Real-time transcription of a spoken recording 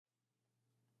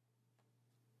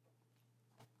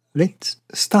Let's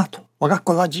start 我が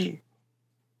子ラジ。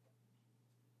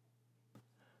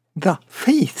The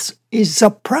faith is the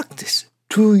practice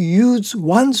to use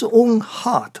one's own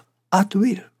heart at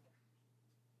will.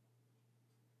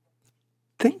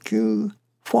 Thank you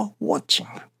for watching.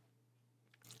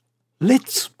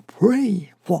 Let's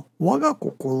pray for 我が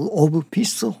心 of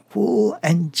peaceful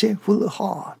and cheerful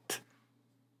heart.